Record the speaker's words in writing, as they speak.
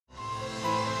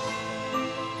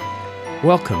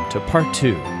Welcome to part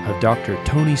 2 of Dr.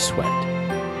 Tony Sweat,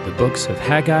 the books of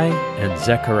Haggai and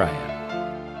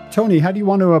Zechariah. Tony, how do you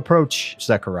want to approach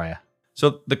Zechariah?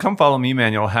 So the Come Follow Me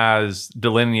manual has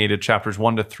delineated chapters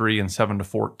 1 to 3 and 7 to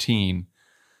 14.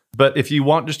 But if you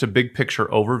want just a big picture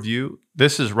overview,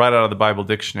 this is right out of the Bible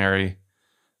dictionary.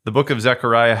 The book of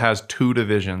Zechariah has 2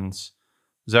 divisions.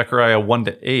 Zechariah 1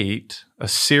 to 8, a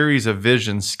series of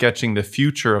visions sketching the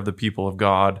future of the people of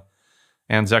God.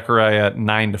 And Zechariah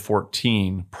 9 to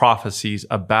 14, prophecies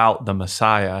about the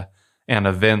Messiah and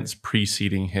events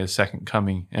preceding his second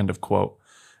coming, end of quote.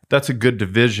 That's a good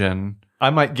division. I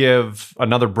might give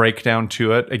another breakdown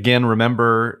to it. Again,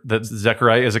 remember that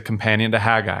Zechariah is a companion to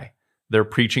Haggai. They're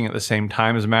preaching at the same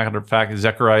time. As a matter of fact,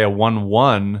 Zechariah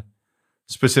 1:1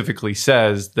 specifically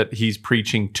says that he's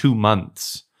preaching 2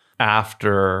 months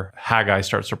after Haggai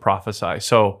starts to prophesy.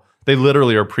 So they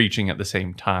literally are preaching at the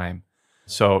same time.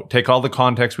 So take all the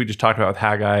context we just talked about with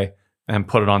Haggai and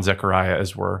put it on Zechariah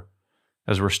as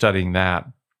we're studying that.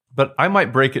 But I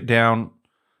might break it down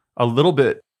a little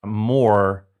bit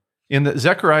more. In the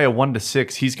Zechariah 1 to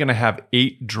 6, he's going to have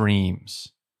 8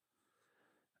 dreams.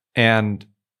 And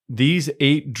these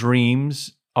 8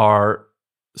 dreams are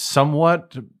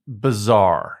somewhat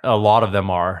bizarre. A lot of them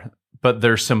are, but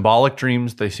they're symbolic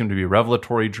dreams. They seem to be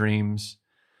revelatory dreams.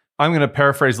 I'm going to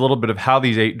paraphrase a little bit of how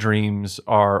these 8 dreams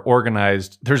are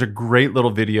organized. There's a great little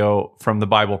video from the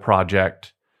Bible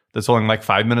Project that's only like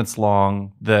 5 minutes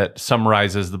long that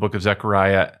summarizes the book of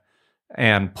Zechariah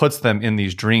and puts them in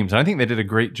these dreams. And I think they did a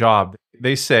great job.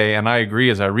 They say, and I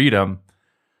agree as I read them,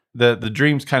 that the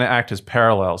dreams kind of act as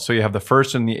parallels. So you have the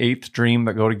first and the 8th dream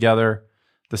that go together,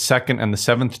 the second and the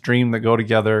 7th dream that go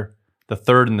together, the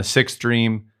 3rd and the 6th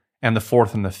dream, and the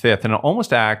 4th and the 5th. And it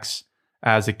almost acts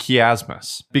as a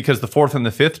chiasmus, because the 4th and the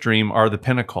 5th dream are the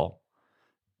pinnacle.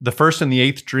 The 1st and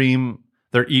the 8th dream,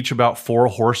 they're each about 4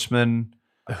 horsemen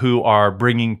who are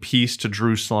bringing peace to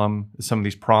Jerusalem, some of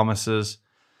these promises.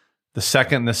 The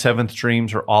 2nd and the 7th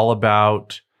dreams are all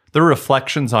about the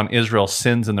reflections on Israel's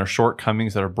sins and their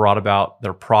shortcomings that have brought about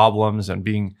their problems and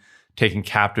being taken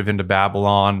captive into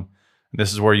Babylon. And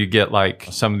this is where you get like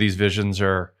some of these visions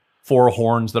are 4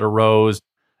 horns that arose,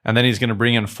 and then he's going to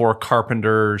bring in 4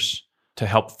 carpenters to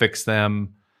help fix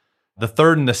them. The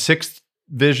 3rd and the 6th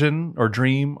vision or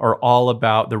dream are all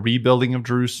about the rebuilding of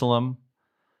Jerusalem.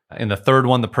 In the 3rd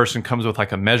one, the person comes with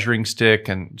like a measuring stick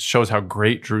and shows how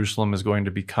great Jerusalem is going to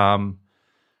become.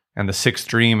 And the 6th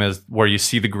dream is where you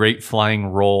see the great flying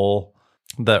roll,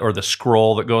 or the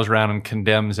scroll that goes around and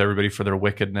condemns everybody for their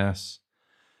wickedness.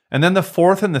 And then the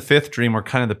 4th and the 5th dream are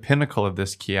kind of the pinnacle of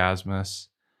this chiasmus,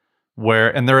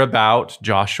 and they're about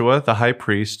Joshua, the high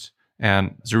priest,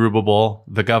 and Zerubbabel,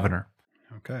 the governor.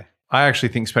 Okay. I actually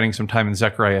think spending some time in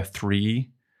Zechariah 3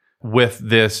 with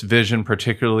this vision,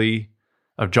 particularly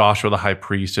of Joshua, the high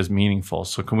priest, is meaningful.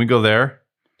 So can we go there?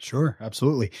 Sure,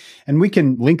 absolutely. And we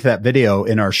can link that video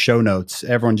in our show notes.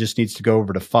 Everyone just needs to go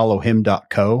over to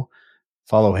followhim.co,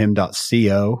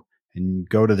 followhim.co, and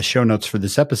go to the show notes for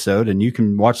this episode, and you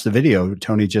can watch the video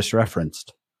Tony just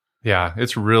referenced. Yeah,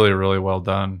 it's really, really well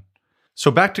done. So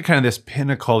back to kind of this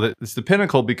pinnacle. It's the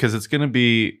pinnacle because it's going to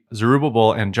be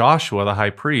Zerubbabel and Joshua, the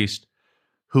high priest,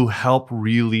 who help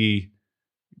really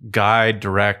guide,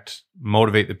 direct,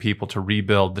 motivate the people to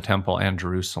rebuild the temple and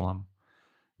Jerusalem.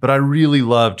 But I really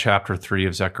love chapter 3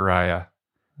 of Zechariah.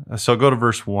 So go to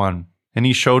verse 1. And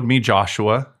he showed me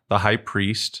Joshua, the high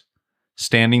priest,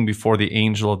 standing before the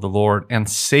angel of the Lord, and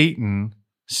Satan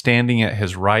standing at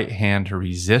his right hand to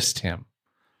resist him.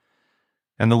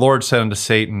 And the Lord said unto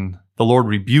Satan, The Lord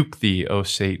rebuke thee, O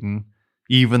Satan,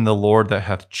 even the Lord that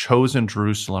hath chosen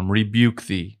Jerusalem, rebuke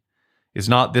thee. Is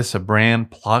not this a brand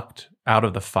plucked out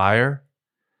of the fire?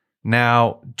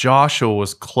 Now Joshua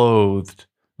was clothed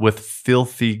with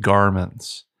filthy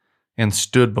garments, and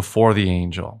stood before the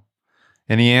angel.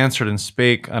 And he answered and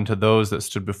spake unto those that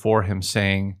stood before him,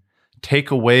 saying, Take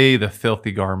away the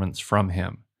filthy garments from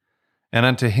him. And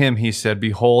unto him he said,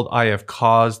 Behold, I have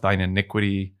caused thine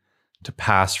iniquity to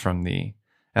pass from thee,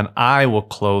 and I will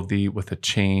clothe thee with a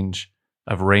change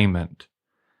of raiment.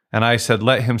 And I said,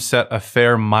 Let him set a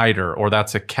fair mitre, or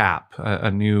that's a cap, a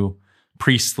new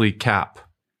priestly cap,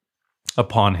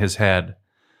 upon his head.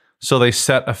 So they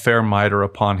set a fair mitre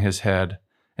upon his head,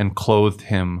 and clothed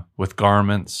him with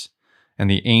garments, and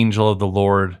the angel of the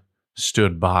Lord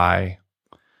stood by.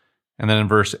 And then in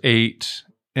verse 8,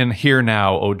 And hear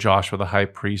now, O Joshua the high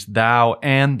priest, thou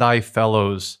and thy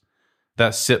fellows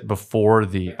that sit before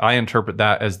thee. I interpret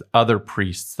that as other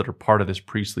priests that are part of this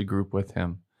priestly group with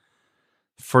him.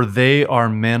 For they are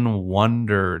men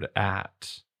wondered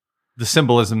at. The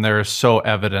symbolism there is so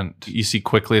evident. You see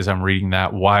quickly as I'm reading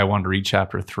that why I wanted to read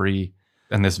chapter 3.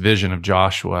 and this vision of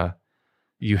Joshua,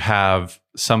 you have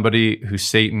somebody who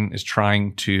Satan is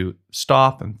trying to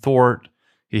stop and thwart.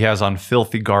 He has on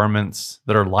filthy garments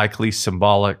that are likely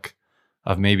symbolic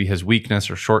of maybe his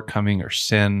weakness or shortcoming or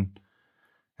sin.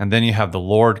 And then you have the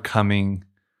Lord coming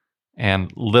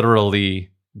and literally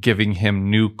giving him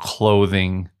new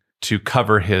clothing to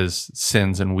cover his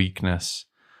sins and weakness.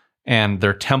 And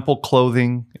their temple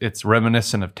clothing, it's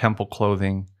reminiscent of temple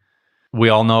clothing. We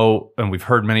all know, and we've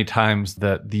heard many times,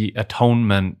 that the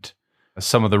atonement,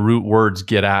 some of the root words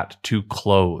get at to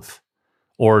clothe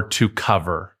or to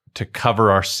cover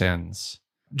our sins.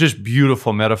 Just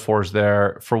beautiful metaphors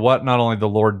there for what not only the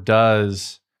Lord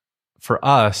does for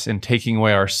us in taking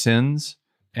away our sins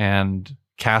and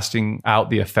casting out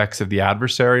the effects of the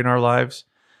adversary in our lives,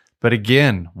 but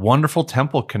again, wonderful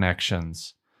temple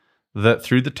connections that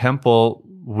through the temple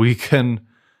we can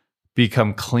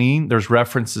become clean. There's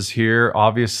references here,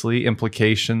 obviously,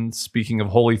 implications, speaking of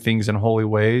holy things in holy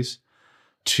ways,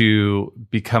 to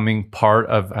becoming part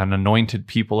of an anointed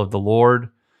people of the Lord,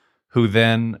 who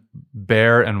then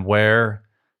bear and wear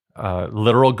a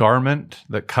literal garment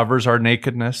that covers our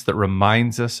nakedness, that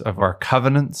reminds us of our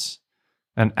covenants,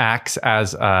 and acts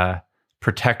as a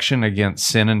protection against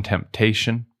sin and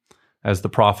temptation, as the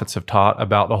prophets have taught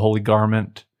about the holy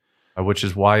garment, which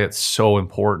is why it's so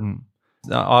important.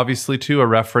 Obviously, too, a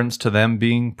reference to them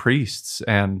being priests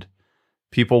and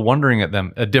people wondering at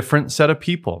them, a different set of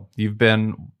people. You've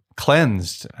been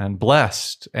cleansed and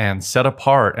blessed and set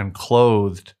apart and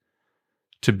clothed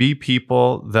to be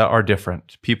people that are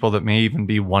different, people that may even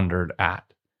be wondered at.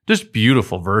 Just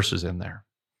beautiful verses in there.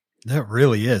 That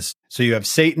really is. So you have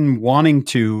Satan wanting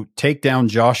to take down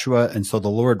Joshua, and so the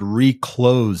Lord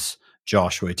reclothes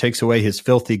Joshua. He takes away his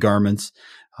filthy garments,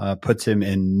 puts him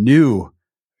in new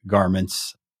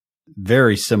garments,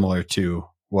 very similar to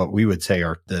what we would say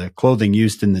are the clothing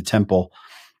used in the temple.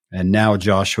 And now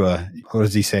Joshua, what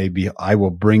does he say? I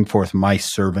will bring forth my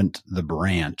servant, the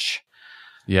branch.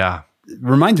 Yeah. It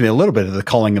reminds me a little bit of the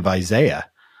calling of Isaiah.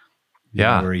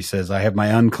 Yeah. Where he says, I have my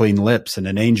unclean lips, and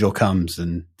an angel comes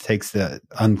and takes the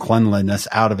uncleanliness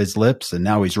out of his lips, and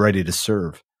now he's ready to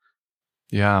serve.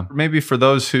 Yeah. Maybe for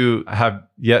those who have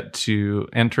yet to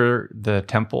enter the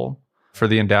temple for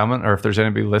the endowment, or if there's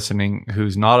anybody listening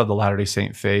who's not of the Latter-day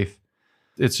Saint faith,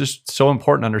 it's just so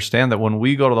important to understand that when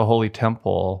we go to the Holy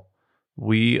Temple,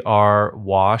 we are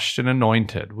washed and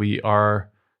anointed. We are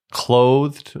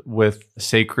clothed with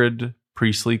sacred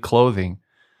priestly clothing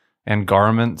and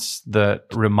garments that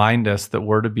remind us that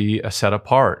we're to be a set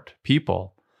apart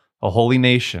people, a holy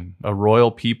nation, a royal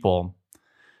people.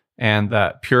 And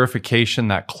that purification,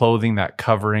 that clothing, that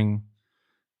covering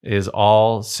is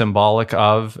all symbolic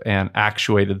of and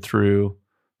actuated through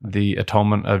the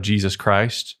atonement of Jesus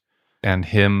Christ and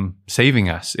him saving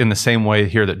us in the same way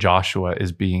here that Joshua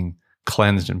is being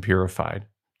cleansed and purified.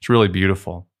 It's really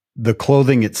beautiful. The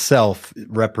clothing itself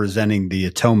representing the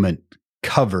atonement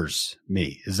covers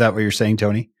me. Is that what you're saying,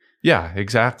 Tony? Yeah,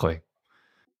 exactly.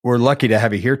 We're lucky to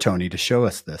have you here, Tony, to show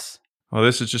us this. Well,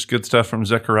 this is just good stuff from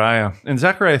Zechariah. And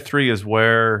Zechariah 3 is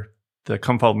where the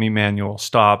Come Follow Me manual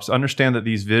stops. Understand that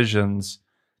these visions,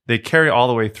 they carry all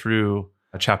the way through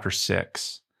chapter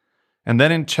 6. And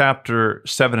then in chapter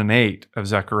 7 and 8 of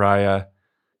Zechariah,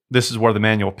 this is where the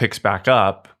manual picks back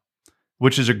up,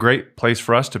 which is a great place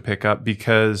for us to pick up,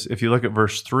 because if you look at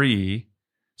verse 3,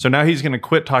 so now he's going to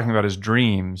quit talking about his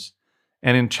dreams.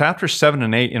 And in chapter 7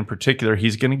 and 8 in particular,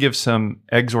 he's going to give some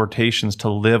exhortations to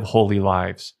live holy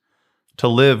lives, to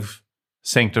live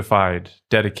sanctified,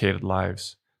 dedicated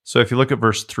lives. So if you look at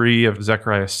verse 3 of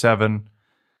Zechariah 7,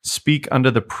 speak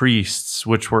unto the priests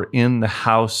which were in the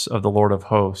house of the Lord of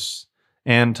hosts,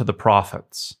 and to the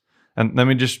prophets. And let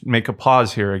me just make a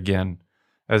pause here again.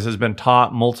 As has been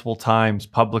taught multiple times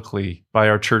publicly by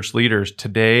our church leaders,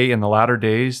 today in the latter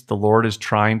days, the Lord is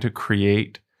trying to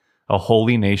create a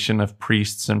holy nation of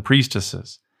priests and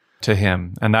priestesses to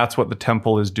him. And that's what the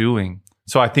temple is doing.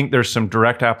 So I think there's some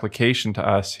direct application to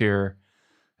us here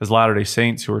as Latter-day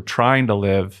Saints who are trying to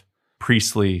live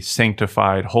priestly,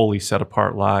 sanctified, holy,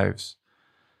 set-apart lives.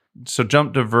 So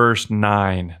jump to verse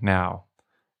 9 now.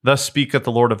 Thus speaketh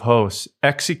the Lord of hosts,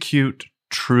 execute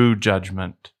true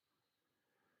judgment,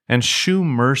 and shew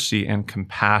mercy and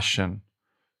compassion,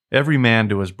 every man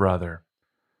to his brother,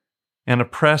 and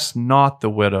oppress not the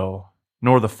widow,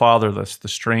 nor the fatherless, the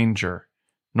stranger,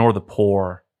 nor the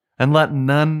poor, and let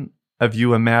none of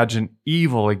you imagine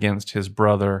evil against his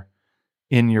brother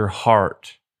in your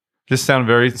heart. This sounds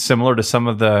very similar to some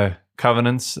of the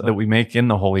covenants that we make in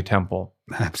the Holy Temple.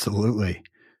 Absolutely.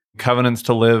 Covenants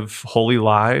to live holy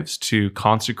lives, to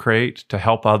consecrate, to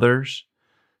help others,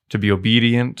 to be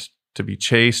obedient, to be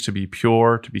chaste, to be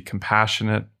pure, to be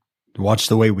compassionate. Watch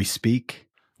the way we speak.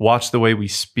 Watch the way we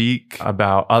speak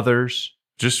about others.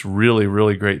 Just really,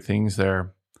 really great things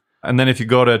there. And then if you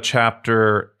go to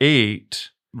chapter 8,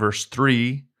 verse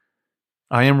 3,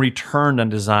 I am returned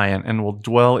unto Zion and will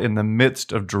dwell in the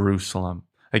midst of Jerusalem.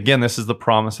 Again, this is the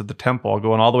promise of the temple.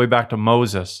 Going all the way back to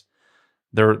Moses.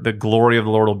 The glory of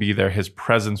the Lord will be there. His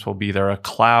presence will be there. A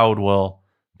cloud will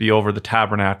be over the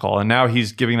tabernacle. And now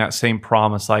he's giving that same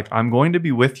promise, like, I'm going to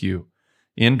be with you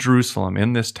in Jerusalem,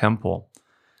 in this temple.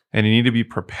 And you need to be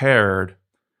prepared.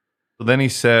 So then he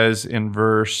says in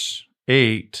verse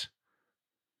 8,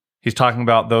 he's talking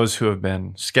about those who have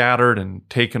been scattered and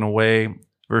taken away.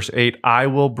 Verse 8, I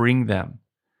will bring them,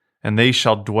 and they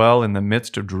shall dwell in the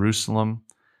midst of Jerusalem,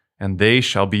 and they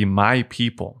shall be my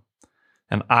people,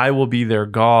 and I will be their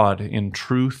God in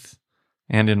truth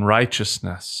and in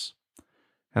righteousness.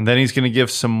 And then he's going to give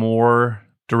some more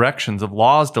directions of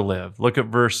laws to live. Look at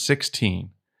verse 16.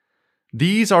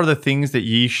 These are the things that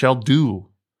ye shall do.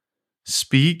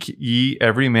 Speak ye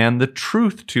every man the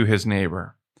truth to his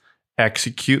neighbor.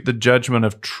 Execute the judgment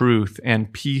of truth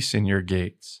and peace in your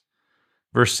gates.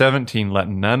 Verse 17, let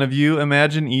none of you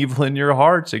imagine evil in your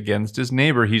hearts against his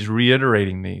neighbor. He's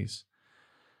reiterating these.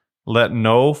 Let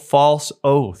no false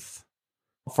oath,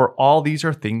 for all these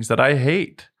are things that I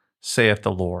hate, saith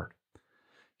the Lord.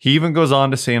 He even goes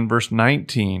on to say in verse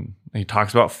 19, he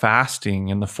talks about fasting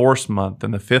in the 4th month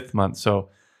and the 5th month. So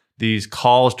these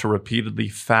calls to repeatedly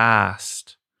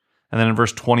fast. And then in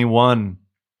verse 21,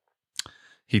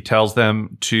 he tells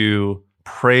them to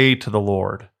pray to the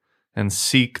Lord and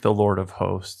seek the Lord of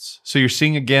hosts. So you're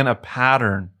seeing again a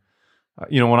pattern.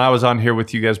 When I was on here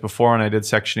with you guys before and I did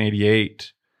section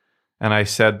 88, and I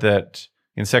said that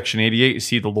in section 88, you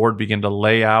see the Lord begin to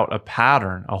lay out a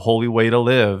pattern, a holy way to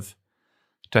live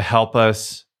to help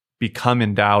us become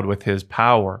endowed with his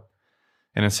power.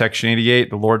 And in section 88,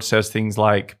 the Lord says things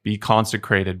like, be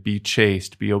consecrated, be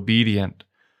chaste, be obedient.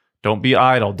 Don't be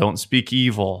idle, don't speak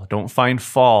evil, don't find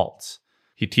fault.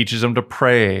 He teaches them to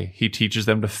pray. He teaches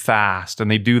them to fast. And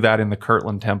they do that in the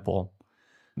Kirtland Temple.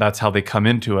 That's how they come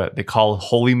into it. They call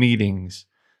holy meetings.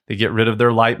 They get rid of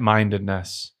their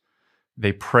light-mindedness.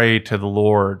 They pray to the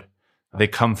Lord. They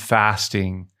come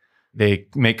fasting. They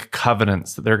make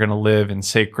covenants that they're going to live in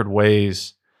sacred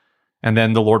ways. And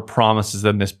then the Lord promises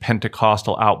them this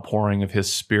Pentecostal outpouring of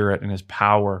his Spirit and his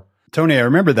power. Tony, I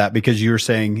remember that because you were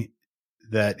saying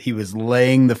that he was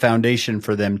laying the foundation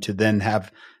for them to then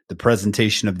have the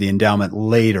presentation of the endowment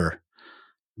later,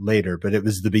 but it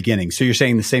was the beginning. So you're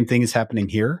saying the same thing is happening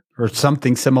here or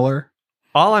something similar?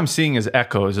 All I'm seeing is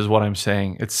echoes is what I'm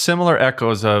saying. It's similar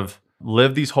echoes of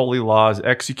live these holy laws,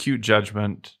 execute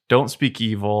judgment, don't speak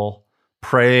evil,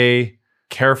 pray,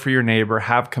 care for your neighbor,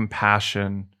 have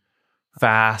compassion,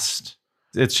 fast.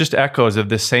 It's just echoes of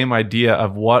this same idea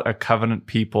of what a covenant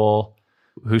people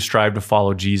who strive to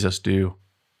follow Jesus do.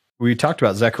 We talked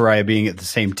about Zechariah being at the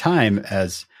same time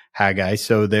as Haggai,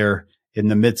 so they're in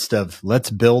the midst of let's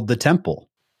build the temple.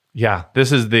 Yeah,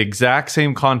 this is the exact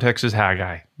same context as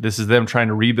Haggai. This is them trying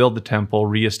to rebuild the temple,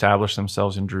 reestablish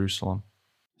themselves in Jerusalem.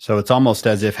 So it's almost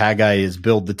as if Haggai is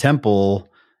build the temple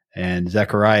and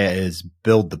Zechariah is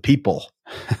build the people.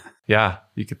 Yeah,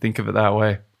 you could think of it that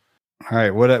way. All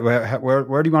right, where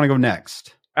do you want to go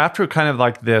next? After kind of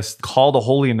like this call to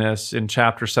holiness in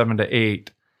chapter 7 to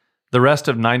 8, the rest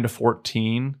of 9 to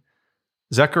 14,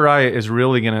 Zechariah is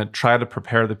really going to try to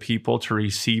prepare the people to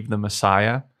receive the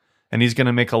Messiah, and he's going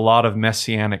to make a lot of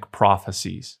messianic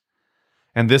prophecies.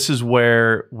 And this is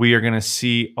where we are going to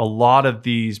see a lot of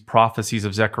these prophecies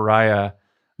of Zechariah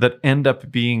that end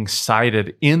up being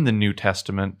cited in the New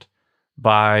Testament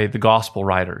by the gospel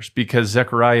writers, because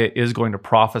Zechariah is going to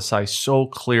prophesy so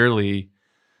clearly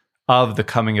of the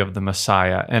coming of the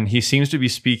Messiah. And he seems to be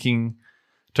speaking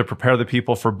to prepare the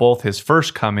people for both his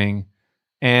first coming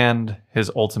and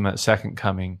his ultimate second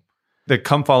coming. The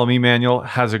Come Follow Me manual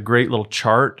has a great little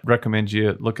chart. Recommend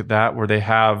you look at that, where they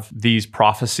have these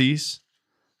prophecies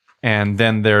and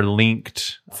then their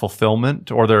linked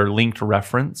fulfillment or their linked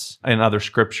reference in other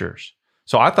scriptures.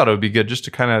 So I thought it would be good just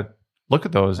to kind of look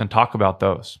at those and talk about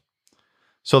those.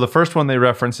 So the first one they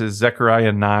reference is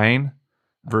Zechariah 9,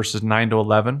 verses 9 to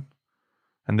 11.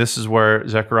 And this is where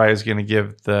Zechariah is going to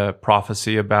give the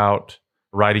prophecy about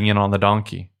riding in on the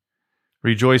donkey.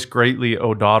 Rejoice greatly,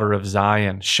 O daughter of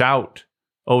Zion. Shout,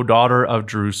 O daughter of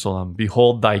Jerusalem.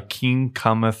 Behold, thy king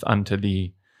cometh unto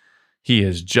thee. He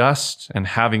is just and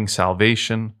having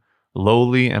salvation,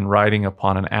 lowly and riding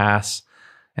upon an ass,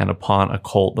 and upon a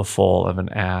colt the foal of an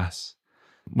ass.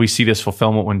 We see this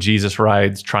fulfillment when Jesus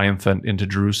rides triumphant into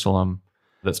Jerusalem.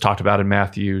 That's talked about in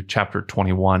Matthew chapter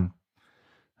 21.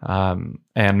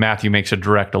 And Matthew makes a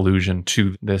direct allusion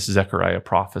to this Zechariah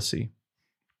prophecy.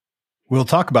 We'll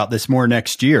talk about this more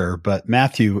next year, but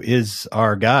Matthew is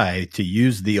our guy to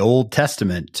use the Old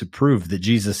Testament to prove that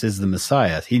Jesus is the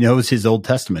Messiah. He knows his Old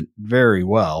Testament very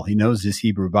well. He knows his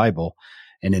Hebrew Bible.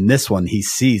 And in this one, he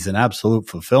sees an absolute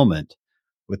fulfillment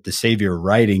with the Savior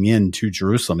riding into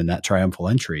Jerusalem in that triumphal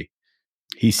entry.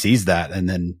 He sees that and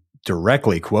then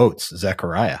directly quotes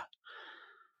Zechariah.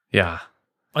 Yeah.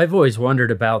 I've always wondered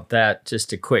about that.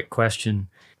 Just a quick question.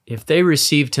 If they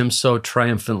received him so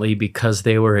triumphantly because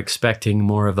they were expecting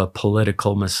more of a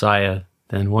political Messiah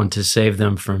than one to save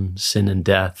them from sin and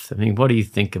death, I mean, what do you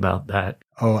think about that?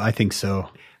 Oh, I think so.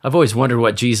 I've always wondered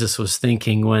what Jesus was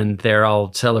thinking when they're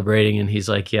all celebrating and he's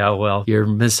like, yeah, well, you're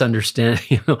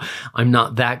misunderstanding. I'm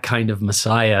not that kind of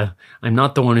Messiah. I'm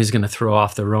not the one who's going to throw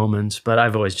off the Romans. But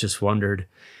I've always just wondered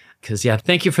because, yeah,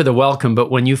 thank you for the welcome. But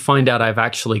when you find out I've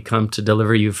actually come to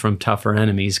deliver you from tougher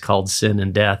enemies called sin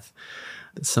and death,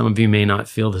 some of you may not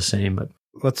feel the same. But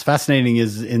what's fascinating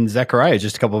is in Zechariah,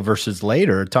 just a couple of verses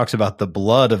later, it talks about the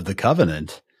blood of the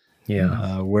covenant.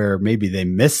 Yeah. Where maybe they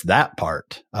missed that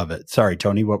part of it. Sorry,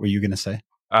 Tony, what were you going to say?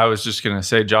 I was just going to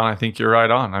say, John, I think you're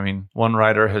right on. I mean, one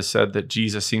writer has said that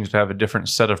Jesus seems to have a different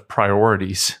set of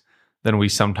priorities than we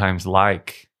sometimes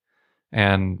like.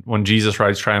 And when Jesus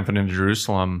rides triumphant into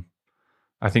Jerusalem,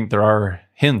 I think there are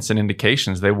hints and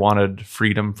indications they wanted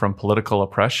freedom from political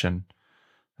oppression.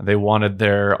 They wanted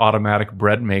their automatic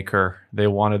bread maker. They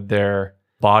wanted their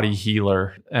body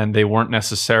healer, and they weren't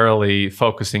necessarily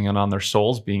focusing in on their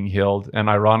souls being healed. And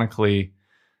ironically,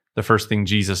 the first thing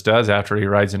Jesus does after he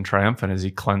rides in triumphant is he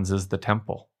cleanses the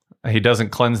temple. He doesn't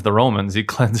cleanse the Romans, he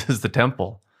cleanses the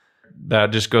temple.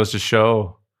 That just goes to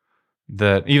show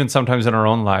that even sometimes in our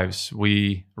own lives,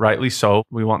 we, rightly so,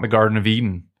 we want the Garden of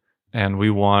Eden, and we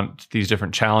want these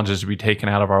different challenges to be taken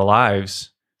out of our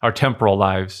lives, our temporal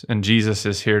lives. And Jesus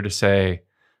is here to say,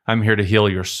 I'm here to heal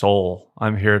your soul.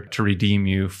 I'm here to redeem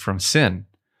you from sin.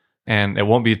 And it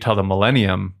won't be until the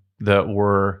millennium that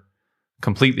we're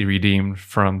completely redeemed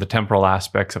from the temporal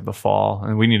aspects of the fall.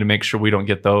 And we need to make sure we don't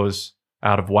get those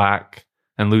out of whack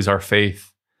and lose our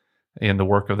faith in the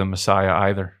work of the Messiah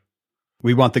either.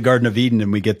 We want the Garden of Eden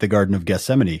and we get the Garden of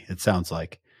Gethsemane, it sounds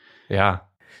like. Yeah.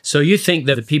 So you think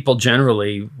that the people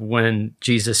generally, when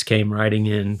Jesus came riding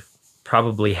in,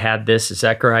 probably had this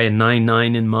Zechariah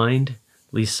 9:9 in mind?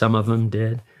 At least some of them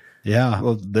did. Yeah,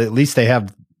 well, at least they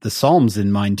have the Psalms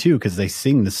in mind too, because they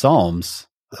sing the Psalms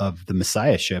of the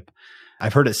Messiahship.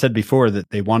 I've heard it said before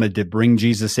that they wanted to bring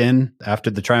Jesus in after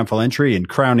the triumphal entry and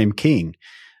crown him king.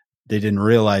 They didn't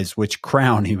realize which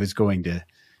crown he was going to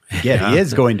get. He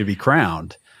is going to be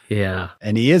crowned. Yeah.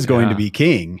 And he is going to be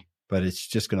king, but it's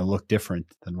just going to look different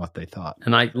than what they thought.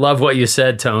 And I love what you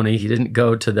said, Tony. He didn't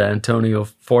go to the Antonia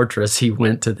fortress. He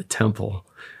went to the temple.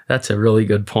 That's a really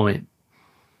good point.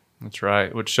 That's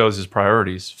right, which shows his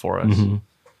priorities for us. Mm-hmm.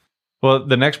 Well,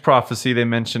 the next prophecy they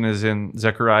mention is in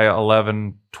Zechariah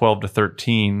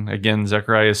 11:12-13. Again,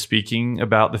 Zechariah is speaking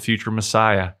about the future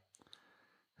Messiah.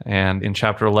 And in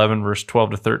chapter 11, verse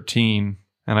 12-13,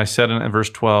 and I said in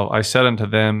verse 12, I said unto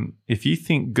them, if ye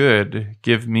think good,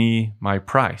 give me my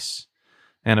price,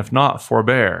 and if not,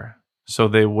 forbear. So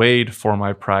they weighed for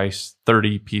my price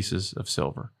 30 pieces of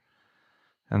silver.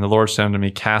 And the Lord said unto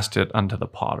me, cast it unto the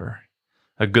potter,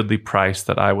 a goodly price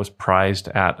that I was prized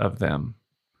at of them.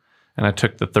 And I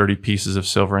took the 30 pieces of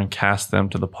silver and cast them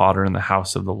to the potter in the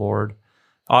house of the Lord.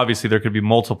 Obviously, there could be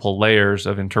multiple layers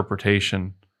of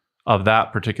interpretation of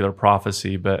that particular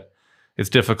prophecy, but it's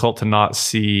difficult to not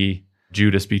see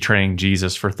Judas betraying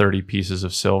Jesus for 30 pieces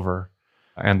of silver.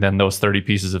 And then those 30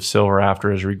 pieces of silver after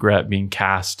his regret being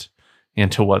cast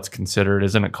into what's considered,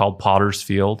 isn't it called Potter's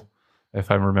Field,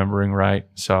 if I'm remembering right?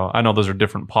 So I know those are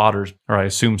different potters, or I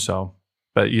assume so,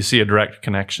 but you see a direct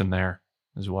connection there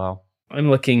as well. I'm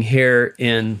looking here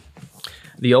in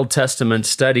the Old Testament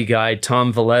study guide.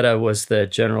 Tom Valletta was the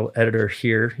general editor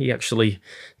here. He actually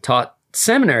taught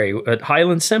seminary at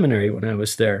Highland Seminary when I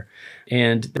was there.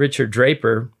 And Richard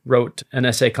Draper wrote an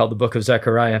essay called The Book of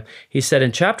Zechariah. He said,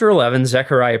 in chapter 11,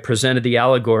 Zechariah presented the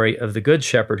allegory of the good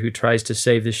shepherd who tries to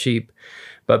save the sheep,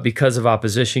 but because of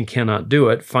opposition cannot do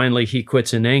it. Finally, he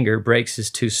quits in anger, breaks his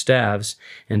 2 staves,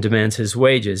 and demands his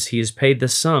wages. He is paid the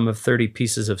sum of 30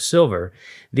 pieces of silver.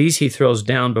 These he throws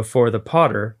down before the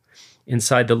potter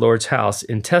inside the Lord's house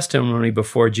in testimony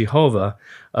before Jehovah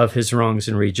of his wrongs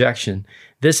and rejection.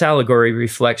 This allegory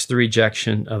reflects the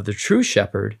rejection of the true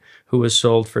shepherd who was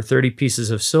sold for 30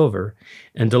 pieces of silver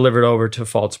and delivered over to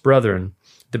false brethren.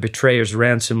 The betrayer's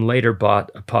ransom later bought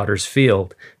a potter's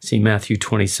field. See Matthew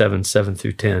 27,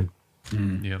 7-10.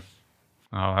 Yep.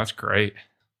 Oh, that's great.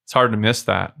 It's hard to miss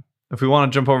that. If we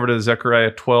want to jump over to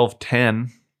Zechariah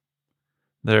 12:10,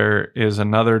 there is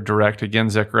another direct. Again,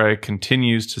 Zechariah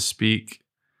continues to speak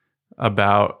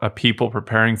about a people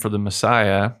preparing for the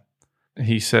Messiah.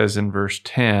 He says in verse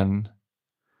 10,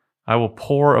 I will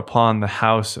pour upon the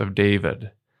house of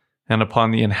David and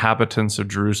upon the inhabitants of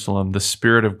Jerusalem the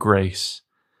spirit of grace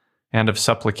and of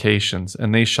supplications,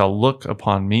 and they shall look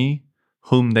upon me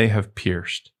whom they have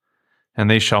pierced, and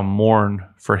they shall mourn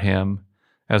for him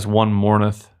as one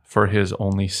mourneth for his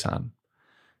only son,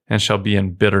 and shall be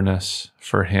in bitterness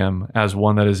for him as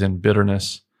one that is in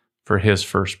bitterness for his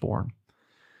firstborn.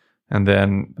 And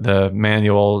then the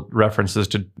manual references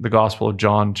to the Gospel of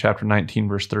John, chapter 19,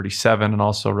 verse 37, and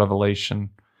also Revelation,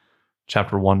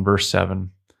 chapter 1, verse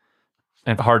 7.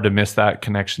 And hard to miss that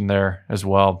connection there as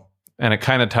well. And it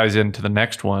kind of ties into the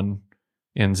next one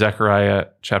in Zechariah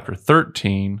chapter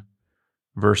 13,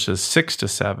 verses 6 to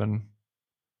 7.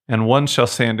 And one shall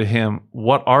say unto him,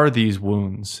 what are these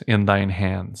wounds in thine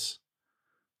hands?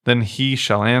 Then he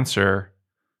shall answer,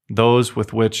 those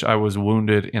with which I was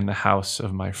wounded in the house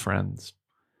of my friends.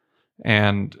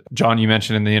 And John, you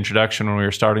mentioned in the introduction when we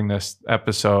were starting this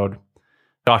episode,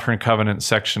 Doctrine and Covenants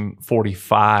section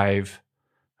 45,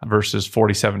 verses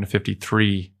 47 to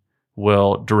 53,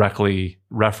 will directly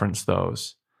reference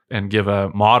those and give a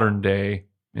modern day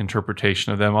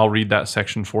interpretation of them. I'll read that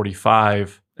section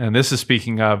 45. And this is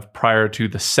speaking of prior to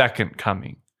the second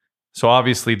coming. So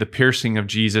obviously the piercing of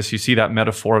Jesus, you see that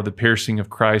metaphor of the piercing of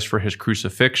Christ for his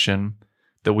crucifixion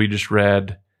that we just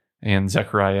read in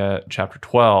Zechariah chapter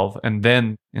 12. And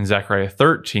then in Zechariah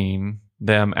 13,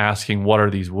 them asking, what are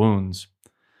these wounds?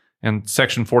 And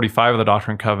section 45 of the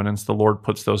Doctrine and Covenants, the Lord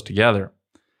puts those together.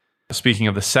 Speaking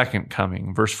of the second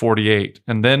coming, verse 48,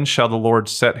 and then shall the Lord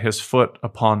set his foot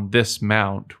upon this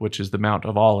mount, which is the Mount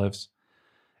of Olives,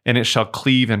 and it shall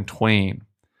cleave in twain,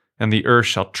 and the earth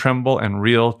shall tremble and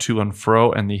reel to and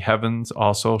fro, and the heavens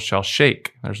also shall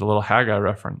shake. There's a little Haggai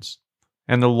reference.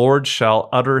 And the Lord shall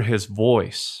utter his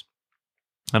voice,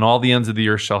 and all the ends of the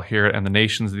earth shall hear it, and the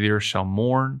nations of the earth shall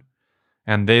mourn,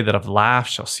 and they that have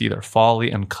laughed shall see their folly,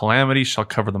 and calamity shall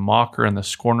cover the mocker, and the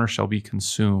scorner shall be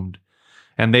consumed.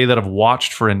 And they that have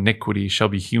watched for iniquity shall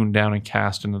be hewn down and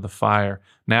cast into the fire.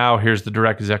 Now here's the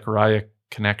direct Zechariah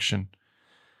connection.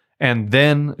 And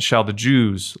then shall the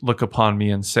Jews look upon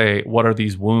me and say, what are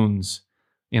these wounds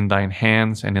in thine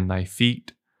hands and in thy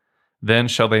feet? Then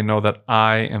shall they know that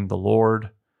I am the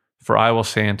Lord. For I will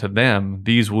say unto them,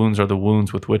 these wounds are the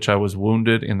wounds with which I was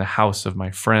wounded in the house of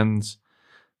my friends.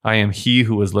 I am he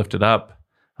who was lifted up.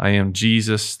 I am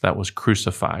Jesus that was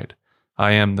crucified.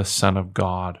 I am the Son of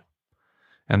God.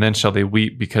 And then shall they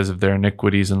weep because of their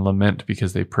iniquities and lament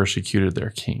because they persecuted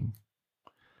their king.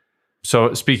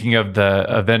 So speaking of the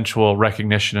eventual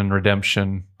recognition and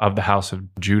redemption of the house of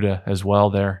Judah as well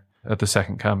there at the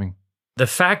second coming. The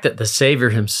fact that the Savior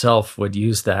himself would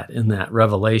use that in that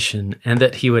revelation and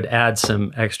that he would add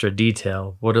some extra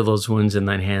detail, what are those wounds in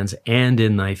thine hands and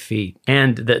in thy feet?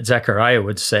 And that Zechariah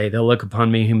would say, they'll look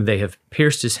upon me whom they have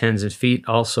pierced his hands and feet,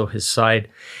 also his side.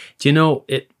 Do you know,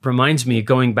 it reminds me,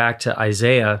 going back to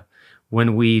Isaiah,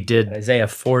 when we did Isaiah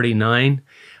 49,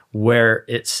 where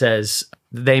it says,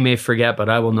 they may forget, but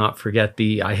I will not forget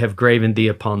thee. I have graven thee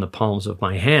upon the palms of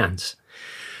my hands.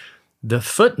 The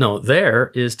footnote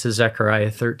there is to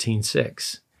Zechariah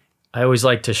 13:6. I always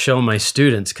like to show my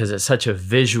students, because it's such a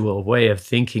visual way of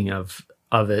thinking of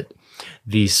it,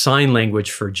 the sign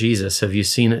language for Jesus. Have you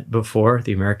seen it before,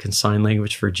 the American Sign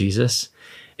Language for Jesus?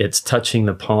 It's touching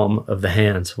the palm of the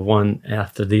hands, one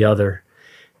after the other.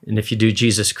 And if you do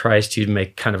Jesus Christ, you'd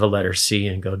make kind of a letter C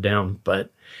and go down.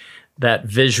 But that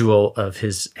visual of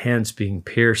his hands being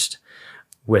pierced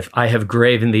with, I have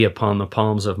graven thee upon the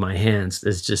palms of my hands,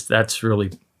 is just, that's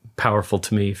really powerful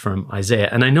to me from Isaiah.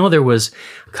 And I know there was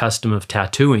a custom of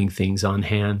tattooing things on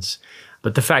hands,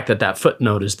 but the fact that that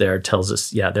footnote is there tells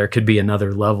us, yeah, there could be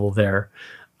another level there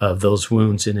of those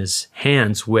wounds in his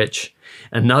hands, which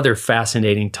another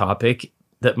fascinating topic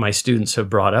that my students have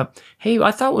brought up. Hey,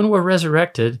 I thought when we're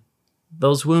resurrected,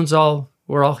 those wounds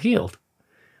were all healed.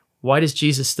 Why does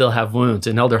Jesus still have wounds?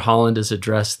 And Elder Holland has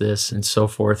addressed this and so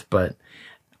forth, but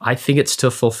I think it's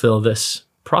to fulfill this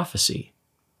prophecy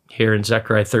here in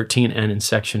Zechariah 13 and in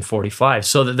section 45,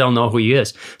 so that they'll know who he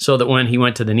is, so that when he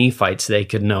went to the Nephites, they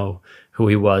could know who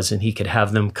he was, and he could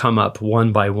have them come up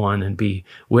one by one and be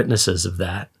witnesses of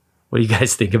that. What do you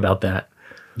guys think about that?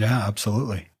 Yeah,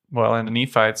 absolutely. Well, and the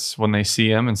Nephites, when they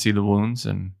see him and see the wounds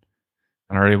and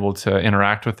are able to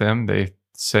interact with him, they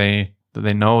say that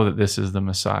they know that this is the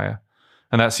Messiah.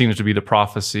 And that seems to be the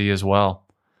prophecy as well,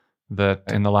 that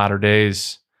in the latter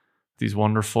days, these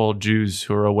wonderful Jews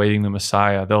who are awaiting the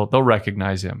Messiah, they'll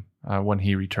recognize him when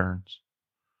he returns.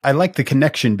 I like the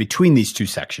connection between these two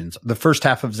sections. The first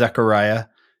half of Zechariah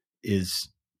is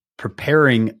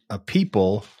preparing a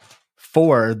people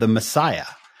for the Messiah.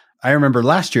 I remember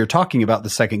last year talking about the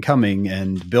second coming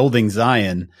and building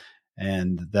Zion,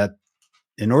 and that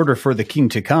in order for the king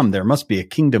to come, there must be a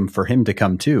kingdom for him to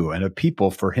come to and a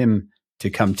people for him to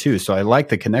come to. So I like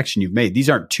the connection you've made. These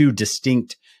aren't two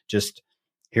distinct, just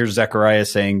here's Zechariah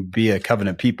saying, be a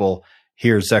covenant people.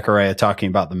 Here's Zechariah talking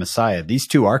about the Messiah. These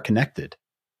two are connected.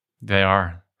 They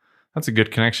are. That's a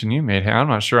good connection you made. Hey, I'm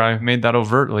not sure I made that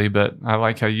overtly, but I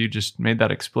like how you just made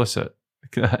that explicit.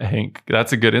 Hank,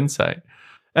 that's a good insight.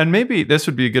 And maybe this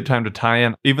would be a good time to tie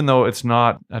in, even though it's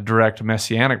not a direct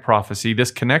messianic prophecy,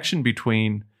 this connection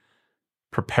between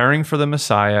preparing for the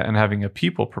Messiah and having a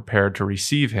people prepared to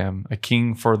receive him, a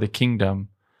king for the kingdom.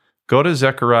 Go to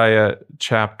Zechariah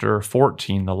chapter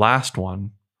 14, the last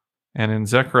one. And in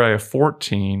Zechariah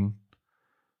 14,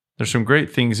 there's some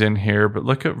great things in here, but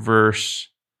look at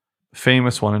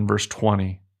famous one in verse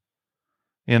 20.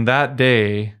 In that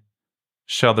day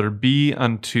shall there be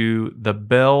unto the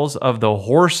bells of the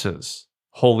horses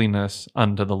holiness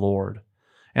unto the Lord,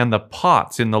 and the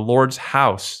pots in the Lord's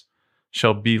house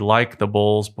shall be like the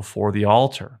bowls before the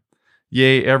altar.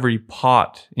 Yea, every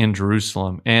pot in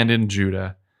Jerusalem and in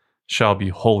Judah shall be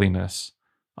holiness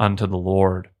unto the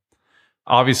Lord.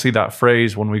 Obviously, that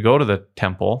phrase, when we go to the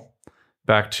temple,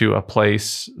 back to a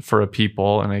place for a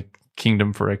people and a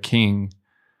kingdom for a king,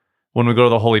 when we go to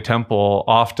the Holy Temple,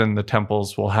 often the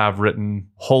temples will have written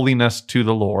holiness to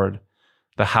the Lord,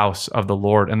 the house of the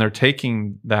Lord. And they're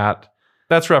taking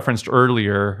that's referenced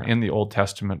earlier in the Old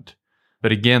Testament.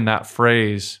 But again, that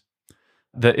phrase,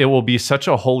 that it will be such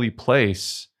a holy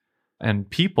place and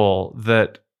people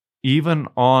that even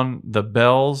on the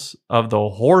bells of the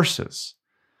horses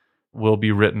will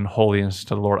be written holiness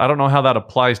to the Lord. I don't know how that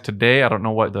applies today. I don't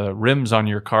know what the rims on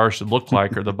your car should look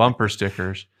like or the bumper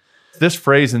stickers. This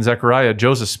phrase in Zechariah,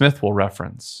 Joseph Smith will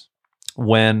reference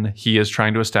when he is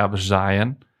trying to establish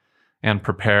Zion and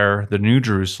prepare the New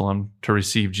Jerusalem to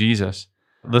receive Jesus.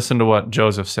 Listen to what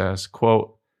Joseph says,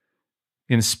 quote,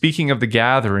 "In speaking of the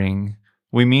gathering,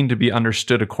 we mean to be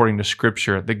understood according to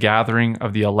Scripture, the gathering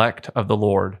of the elect of the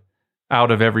Lord out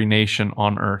of every nation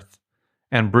on earth,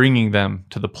 and bringing them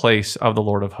to the place of the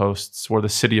Lord of hosts, where the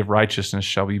city of righteousness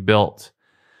shall be built,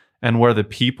 and where the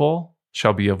people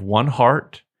shall be of one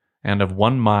heart and of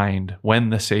one mind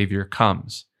when the Savior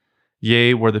comes.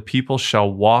 Yea, where the people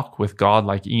shall walk with God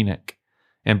like Enoch,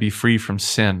 and be free from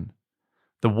sin.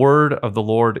 The word of the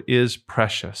Lord is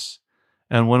precious.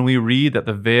 And when we read that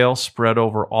the veil spread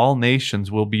over all nations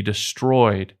will be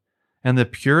destroyed, and the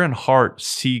pure in heart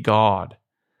see God,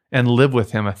 and live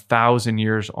with him 1,000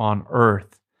 years on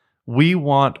earth, we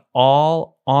want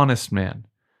all honest men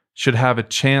should have a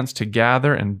chance to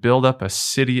gather and build up a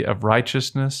city of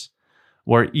righteousness,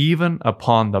 where even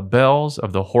upon the bells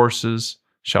of the horses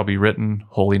shall be written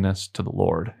holiness to the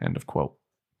Lord." End of quote.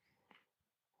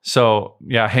 So,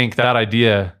 yeah, Hank, that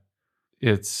idea,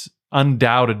 it's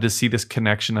undoubted to see this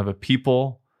connection of a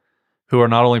people who are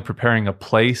not only preparing a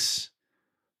place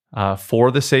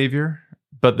for the Savior,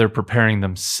 but they're preparing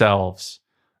themselves,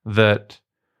 that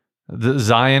the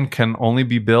Zion can only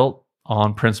be built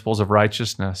on principles of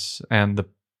righteousness. And the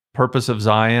purpose of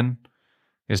Zion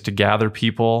is to gather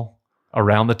people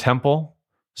around the temple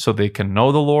so they can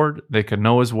know the Lord, they can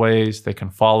know his ways, they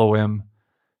can follow him,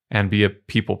 and be a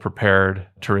people prepared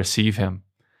to receive him.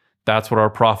 That's what our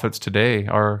prophets today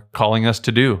are calling us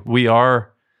to do. We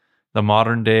are the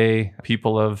modern day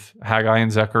people of Haggai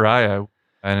and Zechariah.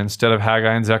 And instead of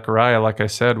Haggai and Zechariah, like I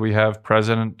said, we have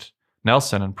President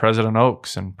Nelson and President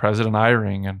Oaks and President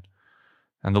Eyring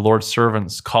and the Lord's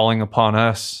servants calling upon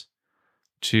us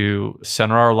to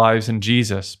center our lives in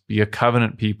Jesus, be a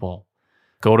covenant people,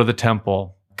 go to the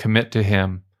temple, commit to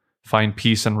him, find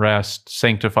peace and rest,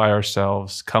 sanctify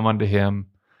ourselves, come unto him,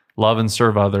 love and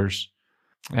serve others,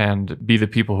 and be the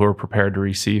people who are prepared to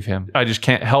receive him. I just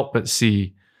can't help but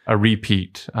see a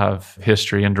repeat of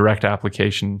history and direct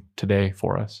application today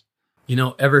for us. You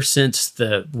know, ever since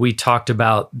we talked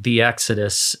about the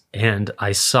Exodus and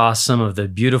I saw some of the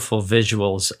beautiful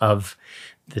visuals of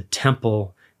the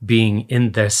temple being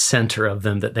in the center of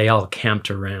them that they all camped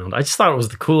around, I just thought it was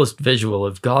the coolest visual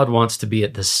of God wants to be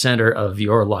at the center of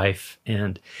your life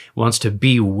and wants to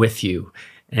be with you.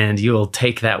 And you'll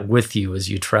take that with you as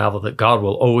you travel, that God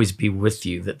will always be with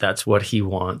you, that's what he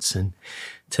wants. And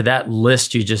to that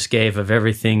list you just gave of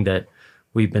everything that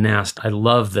we've been asked, I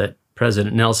love that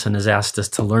President Nelson has asked us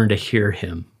to learn to hear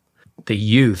him. The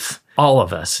youth, all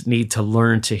of us need to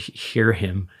learn to hear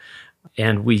him.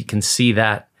 And we can see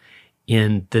that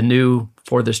in the new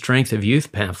For the Strength of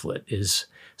Youth pamphlet is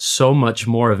so much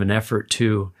more of an effort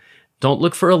to don't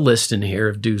look for a list in here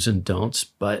of do's and don'ts,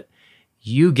 but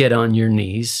you get on your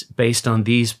knees based on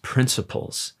these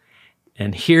principles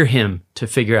and hear him to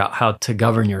figure out how to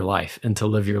govern your life and to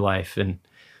live your life. And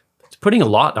it's putting a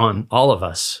lot on all of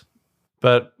us.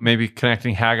 But maybe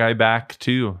connecting Haggai back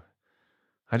too.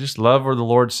 I just love where the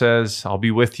Lord says, I'll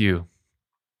be with you.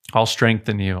 I'll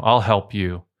strengthen you. I'll help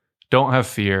you. Don't have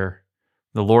fear.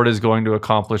 The Lord is going to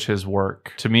accomplish his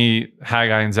work. To me,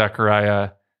 Haggai and Zechariah,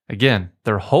 again,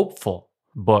 they're hopeful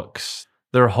books.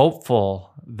 They're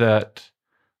hopeful that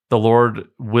the Lord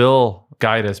will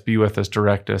guide us, be with us,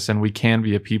 direct us, and we can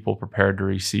be a people prepared to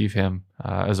receive him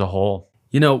as a whole.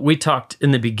 You know, we talked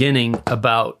in the beginning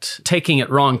about taking it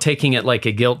wrong, taking it like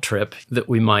a guilt trip that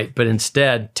we might, but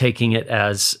instead taking it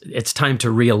as it's time to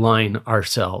realign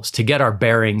ourselves, to get our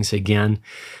bearings again.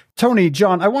 Tony,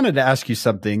 John, I wanted to ask you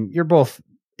something. You're both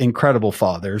incredible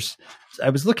fathers. I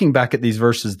was looking back at these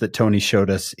verses that Tony showed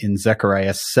us in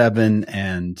Zechariah 7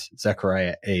 and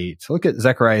Zechariah 8. So look at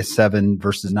Zechariah 7,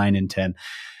 verses 9 and 10.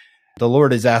 The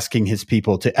Lord is asking his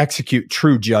people to execute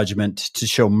true judgment, to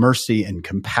show mercy and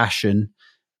compassion,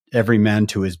 every man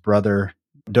to his brother.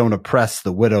 Don't oppress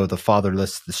the widow, the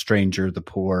fatherless, the stranger, the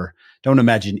poor. Don't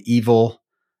imagine evil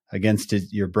against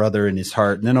your brother in his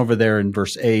heart. And then over there in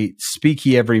verse 8, speak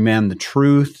ye every man the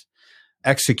truth.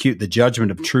 Execute the judgment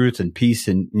of truth and peace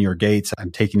in your gates.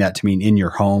 I'm taking that to mean in your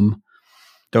home.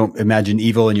 Don't imagine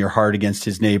evil in your heart against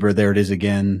his neighbor. There it is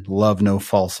again. Love no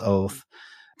false oath.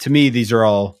 To me, these are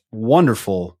all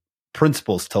wonderful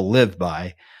principles to live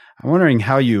by. I'm wondering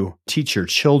how you teach your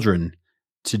children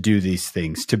to do these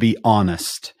things, to be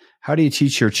honest. How do you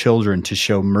teach your children to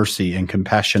show mercy and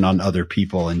compassion on other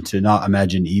people and to not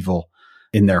imagine evil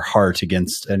in their heart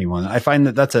against anyone? I find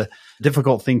that that's a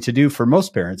difficult thing to do for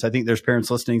most parents. I think there's parents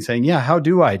listening saying, yeah, how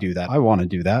do I do that? I want to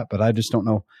do that, but I just don't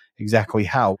know exactly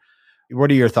how.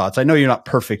 What are your thoughts? I know you're not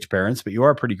perfect parents, but you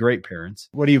are pretty great parents.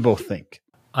 What do you both think?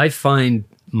 I find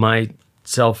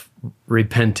myself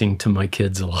repenting to my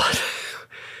kids a lot.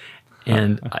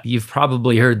 And you've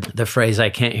probably heard the phrase,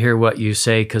 I can't hear what you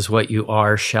say because what you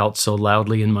are shouts so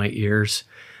loudly in my ears.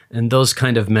 And those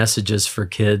kind of messages for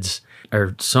kids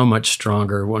are so much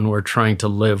stronger when we're trying to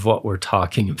live what we're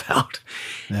talking about.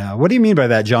 Yeah. What do you mean by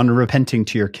that, John? Repenting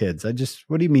to your kids.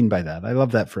 What do you mean by that? I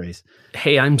love that phrase.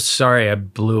 Hey, I'm sorry I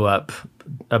blew up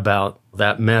about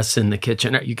that mess in the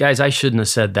kitchen. You guys, I shouldn't have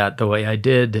said that the way I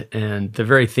did. And the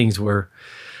very things we're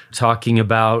talking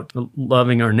about,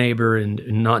 loving our neighbor and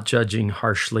not judging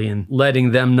harshly and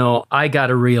letting them know I got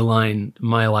to realign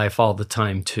my life all the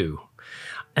time too.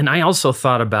 And I also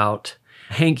thought about,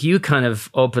 Hank, you kind of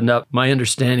opened up my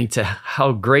understanding to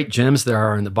how great gems there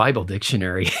are in the Bible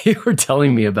dictionary. You were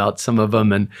telling me about some of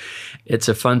them, and it's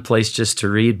a fun place just to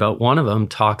read. But one of them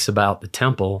talks about the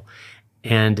temple,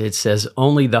 and it says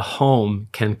only the home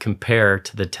can compare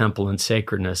to the temple in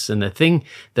sacredness. And the thing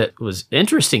that was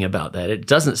interesting about that, it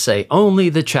doesn't say only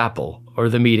the chapel or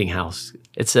the meeting house.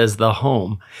 It says the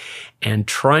home. And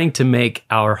trying to make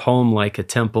our home like a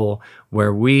temple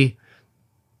where we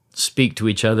speak to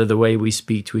each other the way we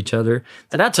speak to each other,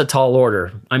 that's a tall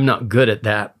order. I'm not good at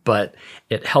that, but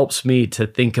it helps me to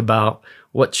think about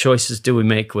what choices do we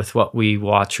make with what we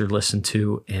watch or listen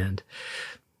to.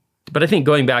 But I think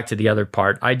going back to the other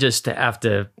part, I just have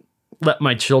to let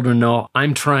my children know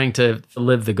I'm trying to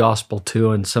live the gospel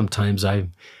too, and sometimes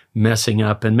I'm messing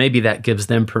up, and maybe that gives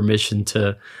them permission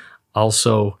to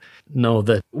also know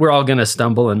that we're all going to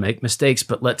stumble and make mistakes,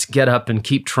 but let's get up and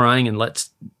keep trying, and let's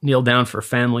kneel down for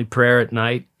family prayer at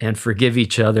night and forgive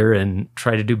each other and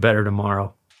try to do better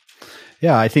tomorrow.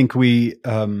 Yeah, I think we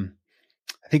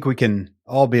can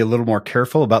all be a little more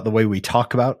careful about the way we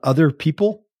talk about other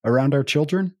people around our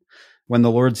children. When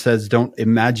the Lord says, don't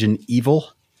imagine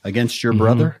evil against your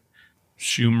brother.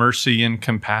 Shew mercy and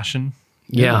compassion.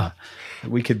 Yeah.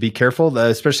 We could be careful,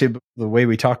 especially the way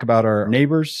we talk about our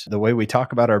neighbors, the way we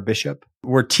talk about our bishop.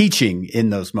 We're teaching in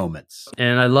those moments.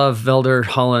 And I love Elder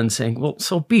Holland saying, well,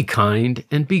 so be kind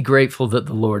and be grateful that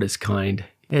the Lord is kind.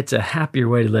 It's a happier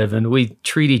way to live, and we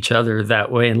treat each other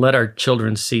that way and let our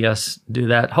children see us do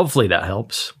that. Hopefully that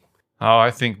helps. Oh,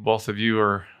 I think both of you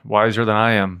are wiser than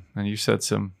I am, and you said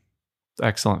some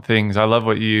excellent things. I love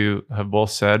what you have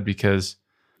both said because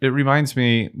it reminds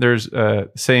me, there's a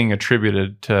saying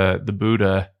attributed to the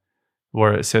Buddha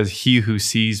where it says, he who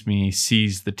sees me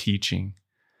sees the teaching.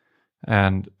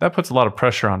 And that puts a lot of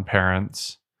pressure on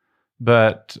parents.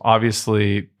 But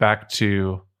obviously, back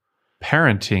to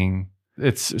parenting,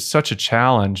 it's such a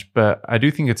challenge. But I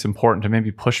do think it's important to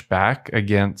maybe push back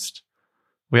against,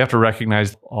 we have to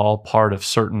recognize all part of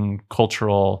certain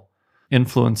cultural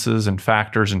influences and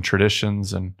factors and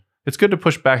traditions. And it's good to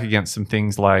push back against some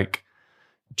things like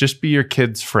just be your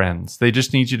kids' friends. They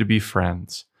just need you to be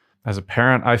friends. As a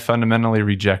parent, I fundamentally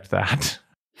reject that.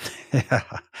 Yeah.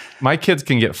 My kids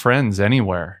can get friends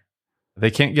anywhere. They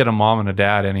can't get a mom and a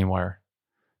dad anywhere.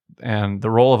 And the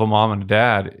role of a mom and a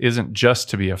dad isn't just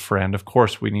to be a friend. Of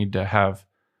course, we need to have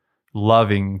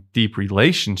loving, deep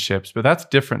relationships, but that's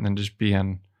different than just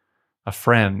being a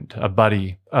friend, a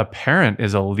buddy. A parent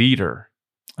is a leader.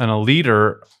 And a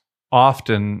leader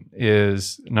often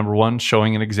is, number one,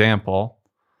 showing an example.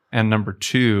 And number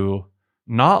two,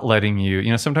 not letting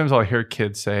you, sometimes I'll hear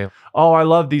kids say, oh, I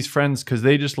love these friends because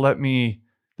they just they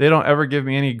don't ever give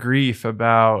me any grief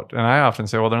about, and I often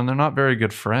say, well, then they're not very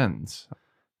good friends,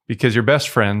 because your best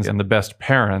friends and the best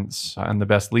parents and the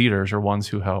best leaders are ones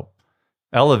who help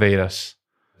elevate us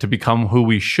to become who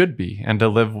we should be and to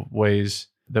live ways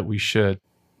that we should.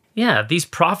 Yeah, these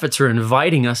prophets are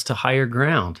inviting us to higher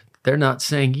ground. They're not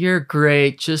saying, you're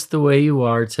great just the way you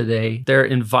are today. They're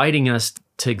inviting us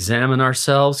to examine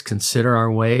ourselves, consider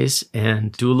our ways,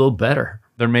 and do a little better.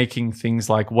 They're making things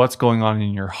like what's going on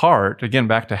in your heart. Again,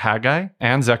 back to Haggai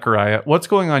and Zechariah. What's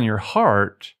going on in your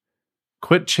heart?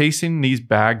 Quit chasing these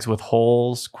bags with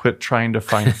holes. Quit trying to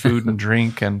find food and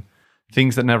drink and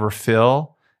things that never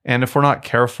fill. And if we're not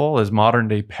careful as modern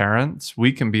day parents,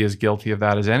 we can be as guilty of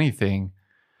that as anything,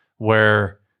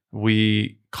 where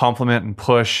we compliment and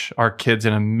push our kids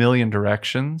in a million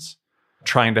directions,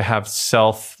 trying to have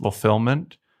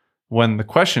self-fulfillment, when the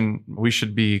question we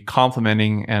should be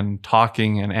complimenting and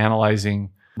talking and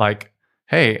analyzing, like,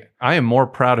 hey, I am more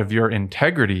proud of your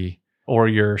integrity or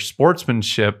your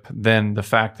sportsmanship than the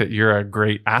fact that you're a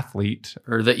great athlete.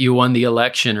 Or that you won the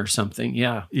election or something.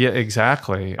 Yeah. Yeah,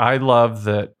 exactly. I love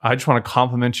that. I just want to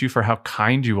compliment you for how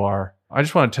kind you are. I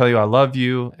just want to tell you I love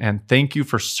you and thank you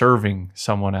for serving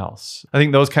someone else. I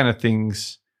think those kind of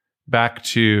things, back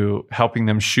to helping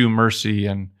them shew mercy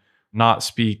and not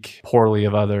speak poorly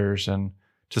of others and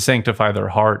to sanctify their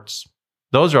hearts.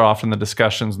 Those are often the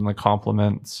discussions and the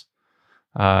compliments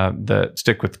that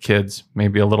stick with kids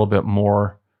maybe a little bit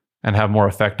more and have more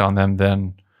effect on them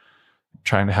than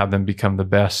trying to have them become the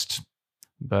best.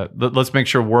 But let's make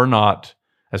sure we're not,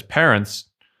 as parents,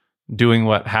 doing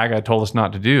what Haggai told us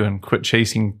not to do and quit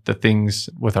chasing the things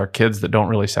with our kids that don't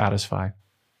really satisfy.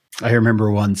 I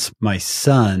remember once my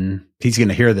son, he's going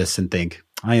to hear this and think,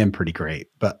 I am pretty great,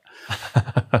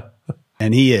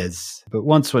 and he is. But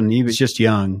once when he was just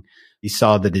young, he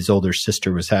saw that his older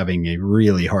sister was having a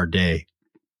really hard day.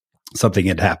 Something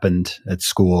had happened at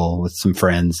school with some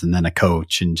friends and then a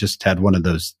coach, and just had one of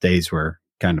those days where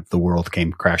kind of the world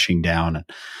came crashing down. And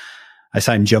I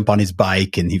saw him jump on his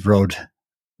bike and he rode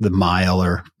the mile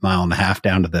or mile and a half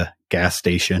down to the gas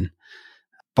station,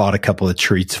 bought a couple of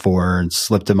treats for her and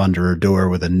slipped them under her door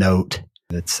with a note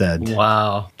that said,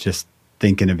 wow, just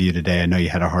thinking of you today. I know you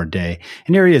had a hard day.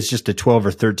 And here he is, just a 12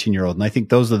 or 13-year-old. And I think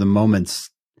those are the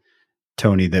moments,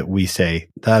 Tony, that we say,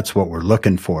 that's what we're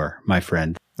looking for, my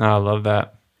friend. Oh, I love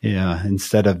that. Yeah.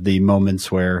 Instead of the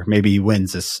moments where maybe he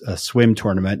wins a swim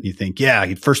tournament and you think,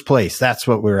 yeah, first place, that's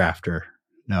what we're after.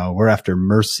 No, we're after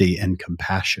mercy and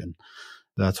compassion.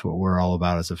 That's what we're all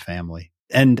about as a family.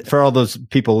 And for all those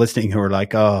people listening who are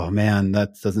like, oh man,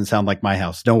 that doesn't sound like my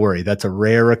house. Don't worry. That's a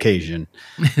rare occasion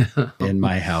in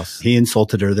my house. He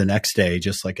insulted her the next day,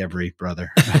 just like every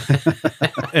brother.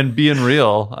 And being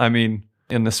real, I mean,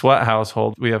 in the Sweat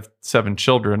household, we have 7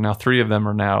 children. Now, 3 of them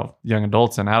are now young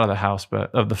adults and out of the house.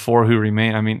 But of the 4 who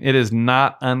remain, I mean, it is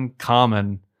not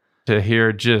uncommon to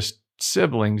hear just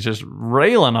siblings just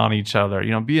railing on each other,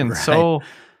 being so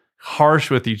harsh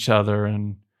with each other.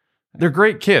 And they're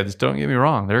great kids. Don't get me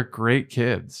wrong. They're great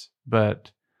kids.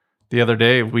 But the other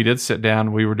day we did sit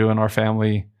down, we were doing our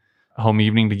family home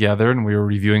evening together and we were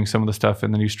reviewing some of the stuff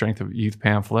in the New Strength of Youth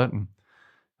pamphlet. And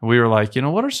we were like,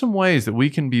 what are some ways that we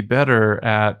can be better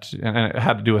at, and it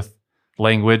had to do with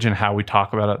language and how we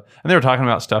talk about it. And they were talking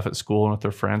about stuff at school and with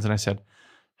their friends. And I said,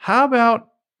 how about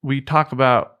we talk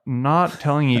about not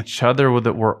telling each other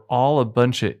that we're all a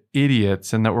bunch of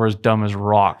idiots and that we're as dumb as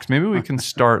rocks. Maybe we can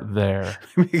start there.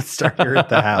 We can start here at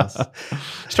the house.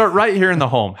 Start right here in the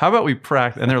home. How about we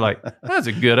practice? And they're like, that's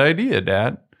a good idea,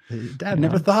 Dad. Dad,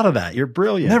 never thought of that. You're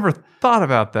brilliant. Never thought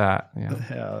about that.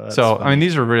 Yeah, so, funny. I mean,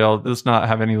 these are real. Let's not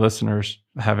have any listeners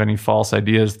have any false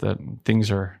ideas that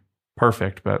things are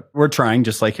perfect, but we're trying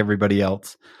just like everybody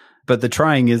else. But the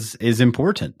trying is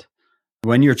important.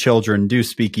 When your children do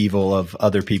speak evil of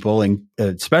other people, and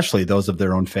especially those of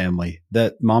their own family,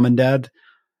 that mom and dad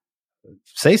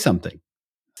say something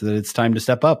so that it's time to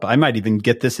step up. I might even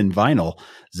get this in vinyl.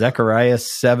 Zechariah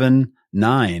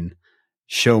 7:9.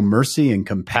 show mercy and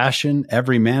compassion,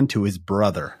 every man to his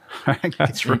brother.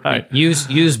 That's right.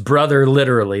 Use brother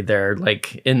literally there,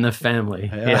 like in the family.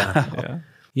 Yeah.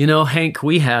 You know, Hank,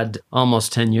 we had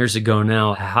almost 10 years ago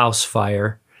now a house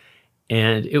fire,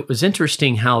 and it was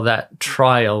interesting how that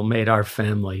trial made our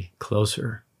family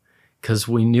closer, because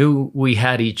we knew we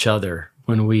had each other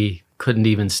when we couldn't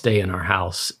even stay in our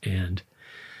house. And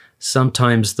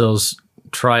sometimes those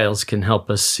trials can help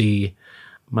us see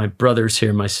my brother's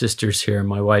here, my sister's here,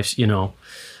 my wife's,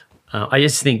 I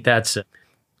just think that's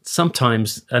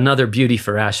sometimes another beauty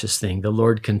for ashes thing. The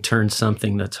Lord can turn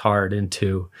something that's hard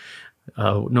into,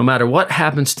 no matter what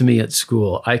happens to me at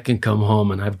school, I can come home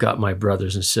and I've got my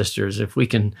brothers and sisters. If we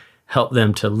can help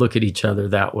them to look at each other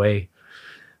that way,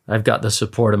 I've got the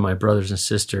support of my brothers and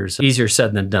sisters. Easier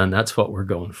said than done. That's what we're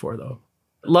going for, though.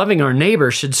 Loving our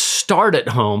neighbor should start at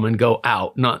home and go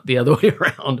out, not the other way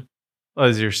around.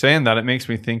 As you're saying that, it makes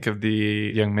me think of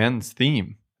the young men's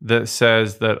theme that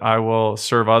says that I will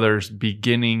serve others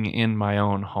beginning in my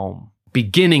own home.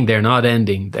 Beginning there, not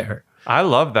ending there. I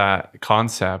love that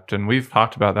concept. And we've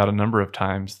talked about that a number of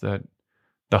times, that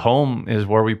the home is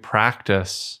where we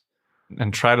practice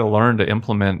and try to learn to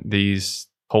implement these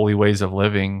holy ways of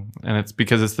living. And it's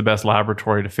because it's the best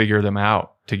laboratory to figure them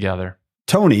out together.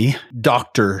 Tony,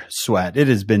 Dr. Sweat, it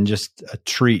has been just a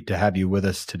treat to have you with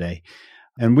us today.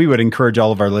 And we would encourage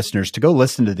all of our listeners to go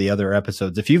listen to the other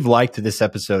episodes. If you've liked this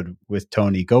episode with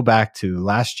Tony, go back to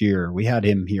last year. We had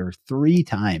him here 3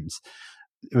 times.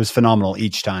 It was phenomenal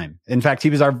each time. In fact, he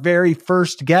was our very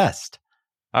first guest.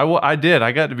 I did.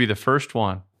 I got to be the first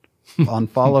one. On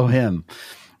Follow Him.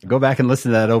 Go back and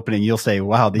listen to that opening. You'll say,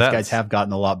 wow, these guys have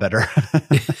gotten a lot better.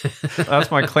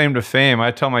 That's my claim to fame. I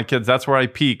tell my kids, that's where I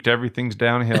peaked. Everything's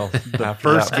downhill.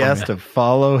 First guest to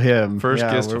Follow Him. First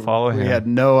guest to Follow Him. We had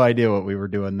no idea what we were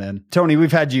doing then. Tony,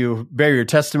 we've had you bear your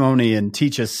testimony and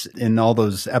teach us in all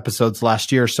those episodes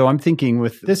last year. So I'm thinking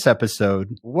with this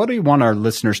episode, what do you want our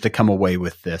listeners to come away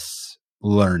with this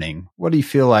learning? What do you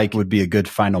feel like would be a good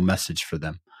final message for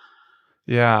them?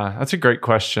 Yeah, that's a great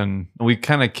question. We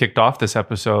kind of kicked off this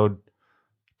episode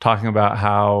talking about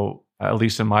how, at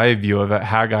least in my view of it,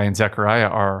 Haggai and Zechariah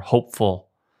are hopeful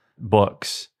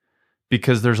books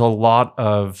because there's a lot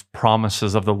of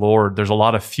promises of the Lord. There's a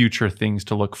lot of future things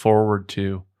to look forward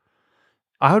to.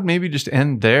 I would maybe just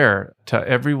end there to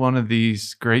every one of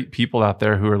these great people out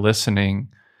there who are listening.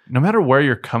 No matter where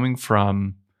you're coming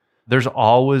from, there's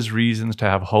always reasons to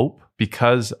have hope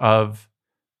because of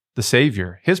the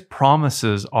Savior. His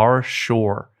promises are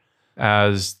sure,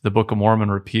 as the Book of Mormon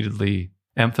repeatedly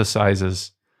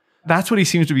emphasizes. That's what he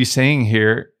seems to be saying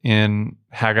here in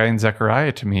Haggai and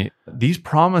Zechariah to me. These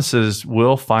promises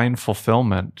will find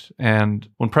fulfillment. And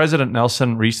when President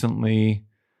Nelson recently,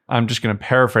 I'm just going to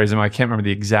paraphrase him, I can't remember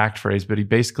the exact phrase, but he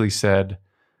basically said,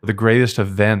 the greatest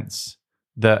events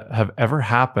that have ever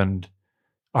happened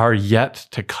are yet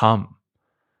to come.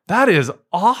 That is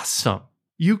awesome.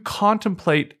 You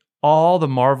contemplate all the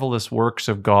marvelous works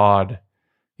of God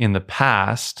in the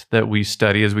past that we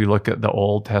study as we look at the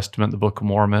Old Testament, the Book of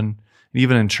Mormon,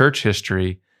 even in church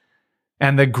history.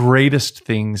 And the greatest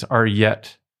things are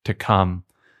yet to come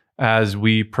as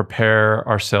we prepare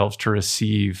ourselves to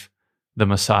receive the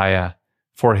Messiah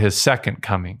for his second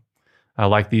coming.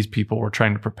 Like these people were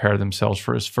trying to prepare themselves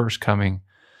for his first coming.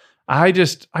 I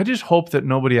just hope that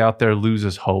nobody out there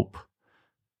loses hope.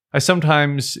 I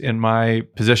sometimes, in my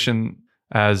position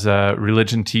as a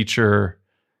religion teacher,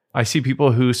 I see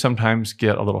people who sometimes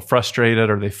get a little frustrated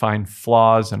or they find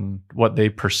flaws in what they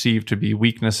perceive to be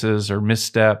weaknesses or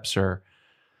missteps or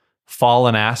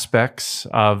fallen aspects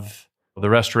of the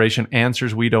restoration,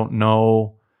 answers we don't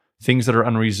know, things that are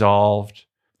unresolved.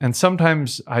 And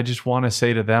sometimes I just want to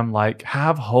say to them, like,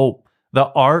 have hope. The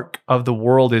arc of the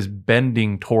world is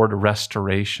bending toward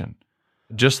restoration.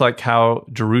 Just like how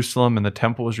Jerusalem and the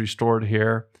temple was restored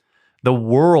here, the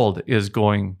world is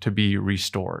going to be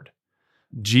restored.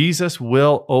 Jesus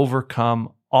will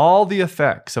overcome all the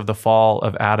effects of the fall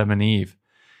of Adam and Eve.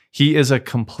 He is a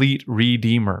complete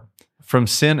redeemer from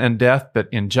sin and death, but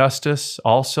injustice,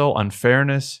 also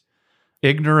unfairness,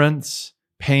 ignorance,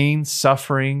 pain,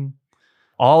 suffering,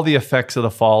 all the effects of the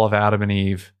fall of Adam and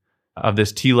Eve, of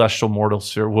this telestial mortal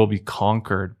sphere, will be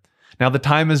conquered. Now, the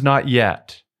time is not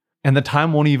yet, and the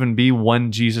time won't even be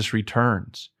when Jesus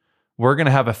returns. We're going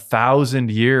to have 1,000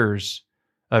 years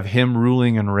of him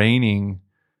ruling and reigning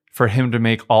for him to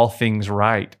make all things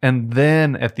right. And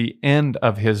then at the end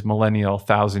of his millennial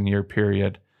 1,000-year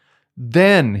period,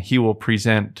 then he will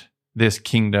present this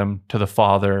kingdom to the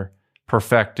Father,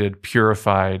 perfected,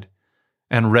 purified,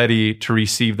 and ready to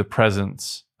receive the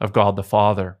presence of God the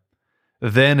Father.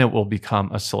 Then it will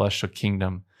become a celestial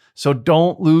kingdom. So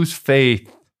don't lose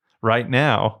faith right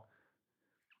now.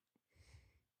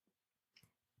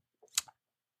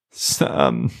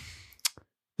 Simply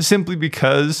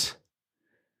because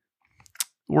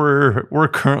we're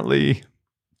currently,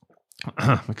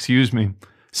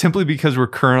 simply because we're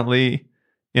currently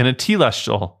in a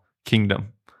telestial kingdom.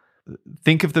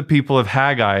 Think if the people of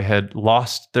Haggai had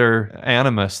lost their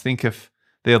animus. Think if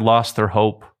they had lost their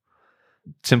hope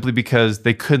simply because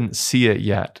they couldn't see it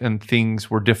yet and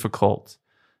things were difficult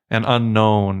and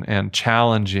unknown and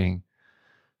challenging.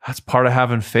 That's part of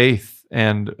having faith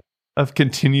and of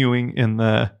continuing in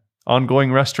the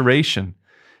ongoing restoration,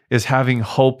 is having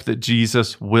hope that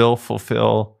Jesus will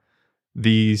fulfill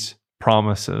these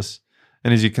promises.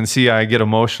 And as you can see, I get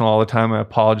emotional all the time. I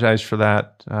apologize for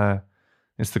that.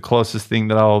 It's the closest thing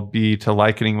that I'll be to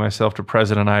likening myself to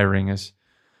President Eyring, is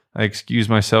I excuse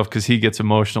myself because he gets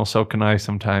emotional. So can I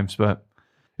sometimes, but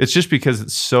it's just because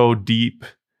it's so deep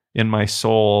in my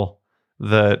soul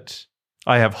that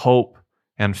I have hope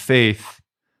and faith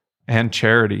and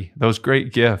charity, those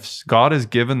great gifts. God has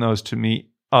given those to me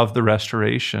of the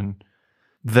restoration,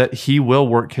 that he will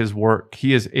work his work.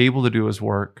 He is able to do his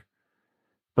work.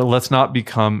 But let's not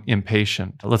become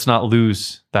impatient. Let's not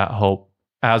lose that hope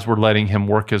as we're letting him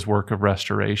work his work of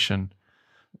restoration,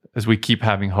 as we keep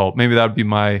having hope. Maybe that would be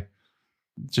my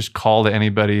just call to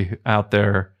anybody out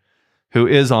there who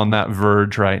is on that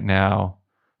verge right now.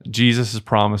 Jesus'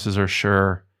 promises are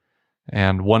sure,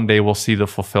 and one day we'll see the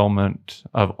fulfillment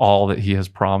of all that he has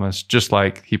promised, just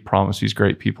like he promised these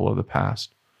great people of the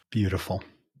past. Beautiful.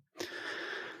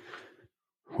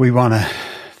 We want to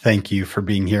thank you for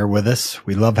being here with us.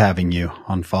 We love having you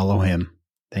on Follow Him.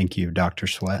 Thank you, Dr.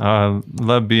 Sweat.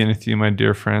 Love being with you, my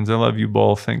dear friends. I love you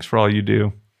both. Thanks for all you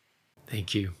do.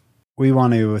 Thank you. We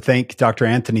want to thank Dr.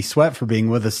 Anthony Sweat for being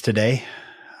with us today.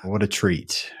 What a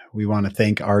treat. We want to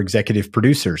thank our executive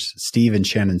producers, Steve and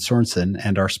Shannon Sorensen,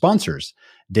 and our sponsors,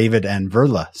 David and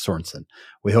Verla Sorensen.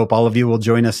 We hope all of you will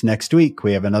join us next week.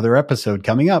 We have another episode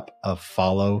coming up of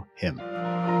Follow Him.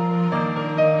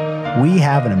 We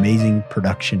have an amazing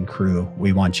production crew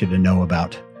we want you to know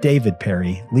about. David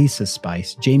Perry, Lisa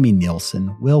Spice, Jamie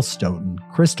Nielsen, Will Stoughton,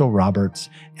 Crystal Roberts,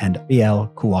 and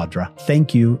Biel Kuadra.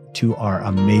 Thank you to our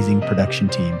amazing production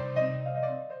team.